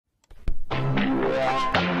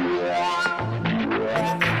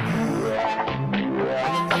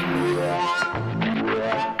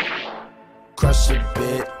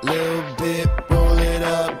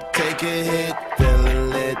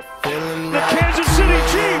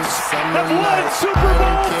have won Super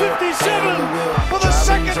Bowl 57 for the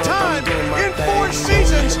second time in 4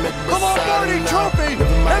 seasons. The Lombardi Trophy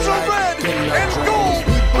has a red and gold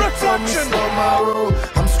reflection.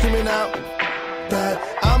 I'm screaming out that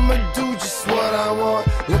I'ma do just what I want.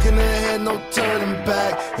 Looking ahead, no turning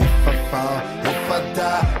back. If I fall, if I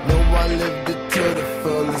die, know I lived it to the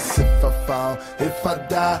fullest. If I fall, if I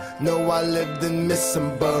die, know I lived and missed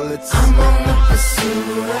some bullets. I'm on the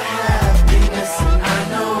pursuit of happiness, and I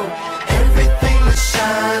know everything that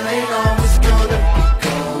shine ain't always gonna be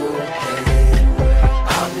gold.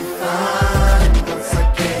 I'll be fine once I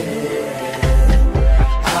get it.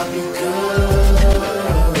 I'll be good.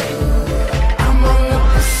 I'm on the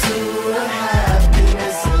pursuit of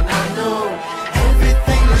happiness, and I know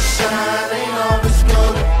everything that shine ain't always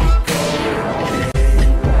gonna be gold.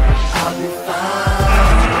 I'll be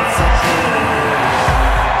fine once I get it.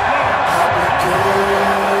 I'll be good.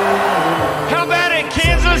 How about in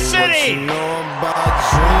Kansas City? You know about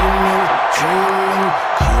dreaming, dreaming.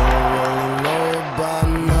 You don't really know about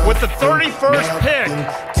nothing. With the 31st pick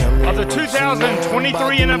of the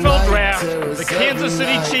 2023 NFL Draft, the Kansas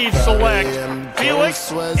City Chiefs select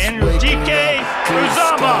Felix Enrique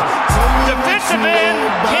Uzama, defensive end.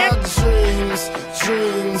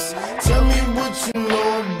 Dreams. Tell me what you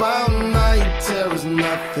know about night terrors.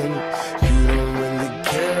 Nothing. You don't really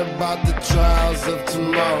care about the trials of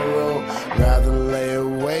tomorrow. Rather lay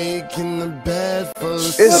awake in the bed full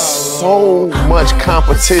of It's so much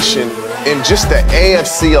competition in just the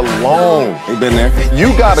AFC alone. He been there.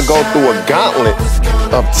 You got to go through a gauntlet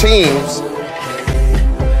of teams.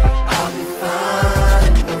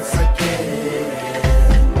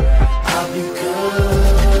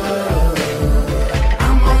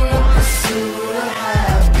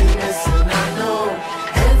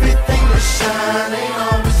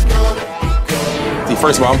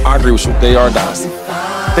 First of all, I agree with you. They are a dynasty.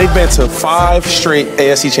 They've been to 5 straight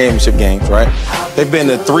AFC Championship games, right? They've been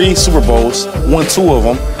to 3 Super Bowls, won 2 of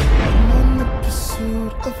them. I'm on the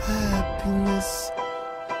pursuit of happiness.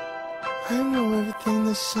 I know everything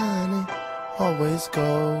that's shining always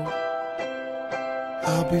gold.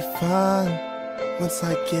 I'll be fine once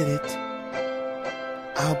I get it.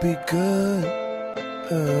 I'll be good.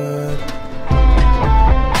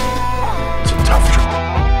 It's a tough job.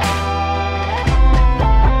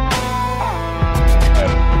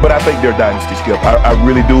 But I think they're dynasty, Skip. I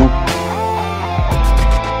really do.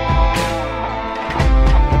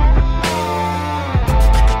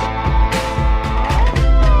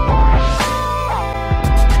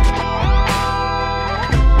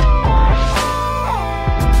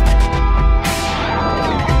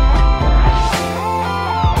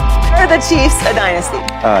 Are the Chiefs a dynasty?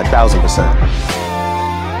 1000%.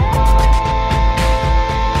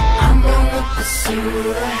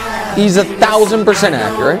 He's 1,000%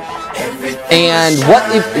 accurate. And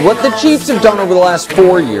what the Chiefs have done over the last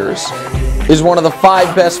 4 years is one of the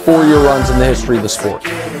 5 best 4-year runs in the history of the sport.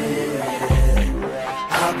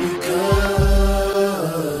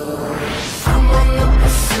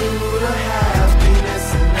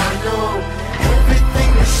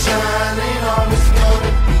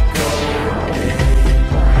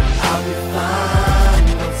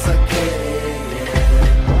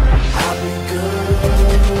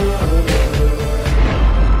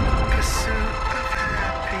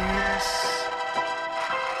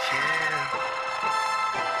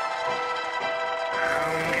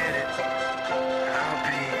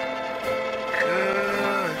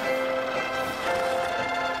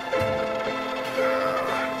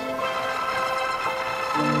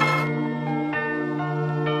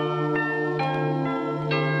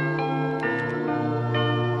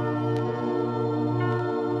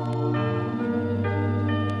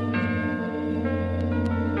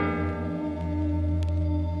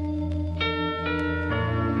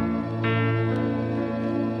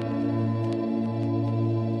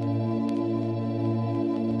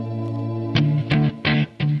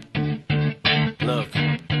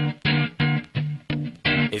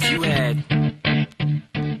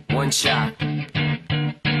 One shot,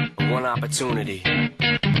 one opportunity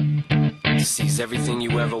to seize everything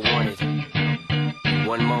you ever wanted in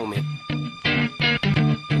one moment.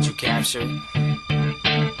 Did you capture it?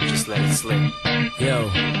 Just let it slip. Yo.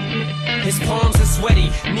 His palms are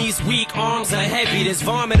sweaty, knees weak, arms are heavy. There's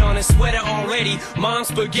vomit on his sweater already. Mom's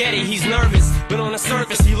spaghetti, he's nervous, but on the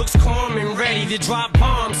surface he looks calm and ready to drop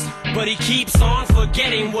bombs. But he keeps on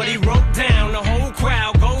forgetting what he wrote down. The whole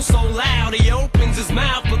crowd goes so loud, he opens his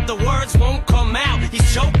mouth, but the words won't come out.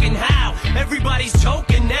 He's choking how? Everybody's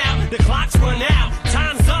choking now. The clock's run out,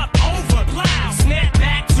 time's up, over, loud. Snap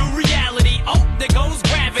back to reality. Oh, there goes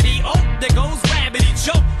gravity. Oh, there goes gravity.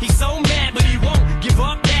 Choke, he's so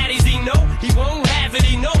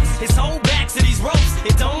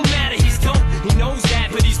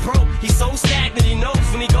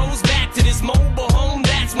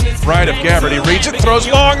Gabbard. He reads it, throws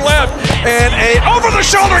long left, and a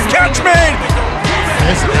over-the-shoulder catch made.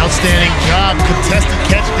 That's an outstanding job. Contested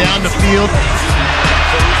catch down the field.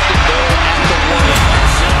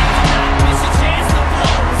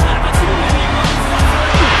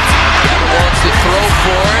 Wants to throw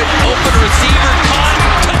for it. Open receiver caught.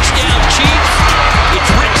 Touchdown Chiefs. It's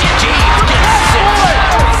Richie James gets 6.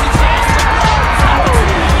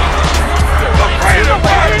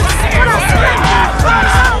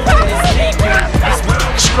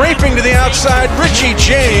 Scraping to the outside, Richie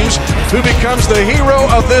James, who becomes the hero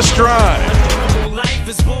of this drive.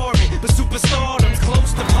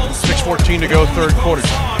 6:14 to go, third quarter.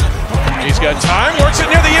 He's got time, works it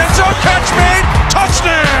near the end zone, catch made,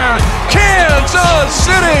 touchdown, Kansas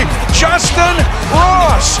City, Justin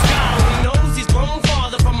Ross. He knows he's grown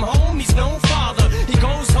farther from home, he's no father. He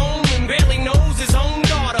goes home and barely knows his own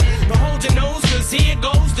daughter. But hold your nose, cause here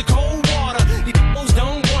goes the cold water. He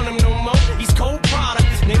don't want him no more, he's cold product.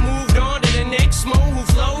 They moved on to the next mo who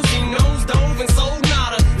flows, he knows dove and sold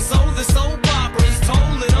nada. So the soap opera is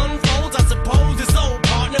told, it unfolds, I suppose it's old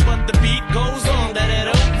partner, but the beat goes on.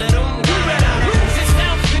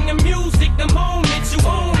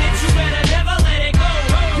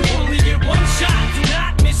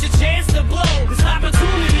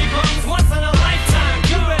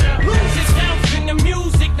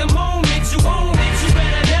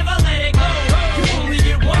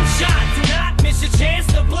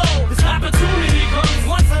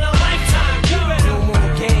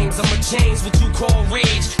 Change what you call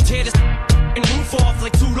rage. Tear this and roof off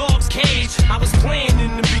like two dogs' cage. I was playing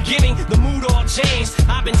in the beginning, the mood all changed.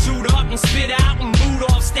 I've been chewed up and spit out and booed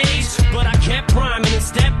off stage, but I kept rhyming and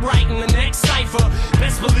stepped right in the next cipher.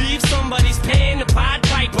 Best believe somebody's paying the Pied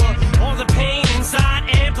Piper. All the pain inside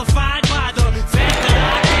amplified by the fact that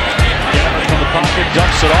I can't from the pocket,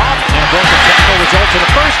 dumps it off, and a broken tackle results in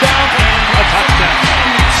a first down and a touchdown.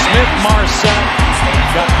 Smith Marset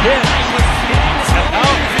got hit and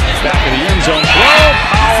out. Back of the end zone throw.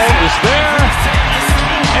 Powell is there.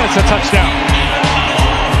 And it's a touchdown.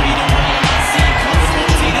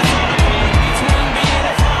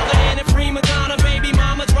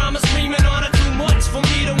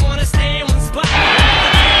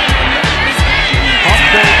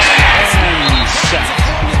 Updates and set.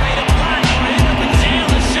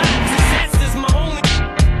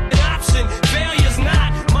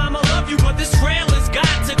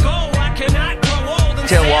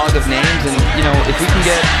 Log of names, and you know, if we can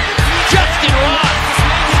get Justin Ross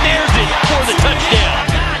snares it for the touchdown.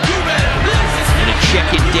 Gonna check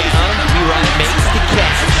it down. E.A.J makes the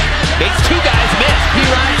catch. Makes two guys miss.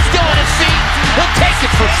 E.A.J still on his feet. He'll take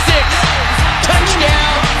it for 6.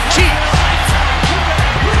 Touchdown, Chiefs.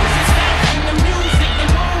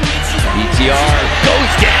 BTR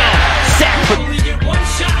goes down. Sack for the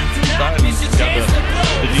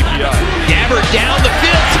DPI. Gabbard down the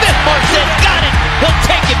field. Smith Marset got it. He'll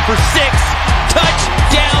take it for 6.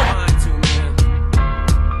 Touchdown.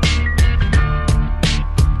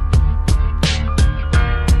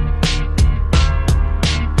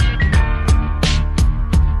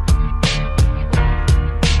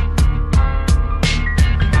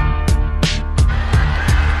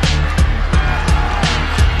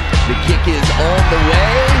 The kick is on the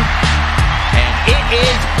way, and it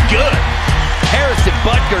is good. Harrison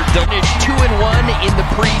Butker finished 2-1 in the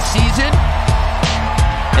preseason.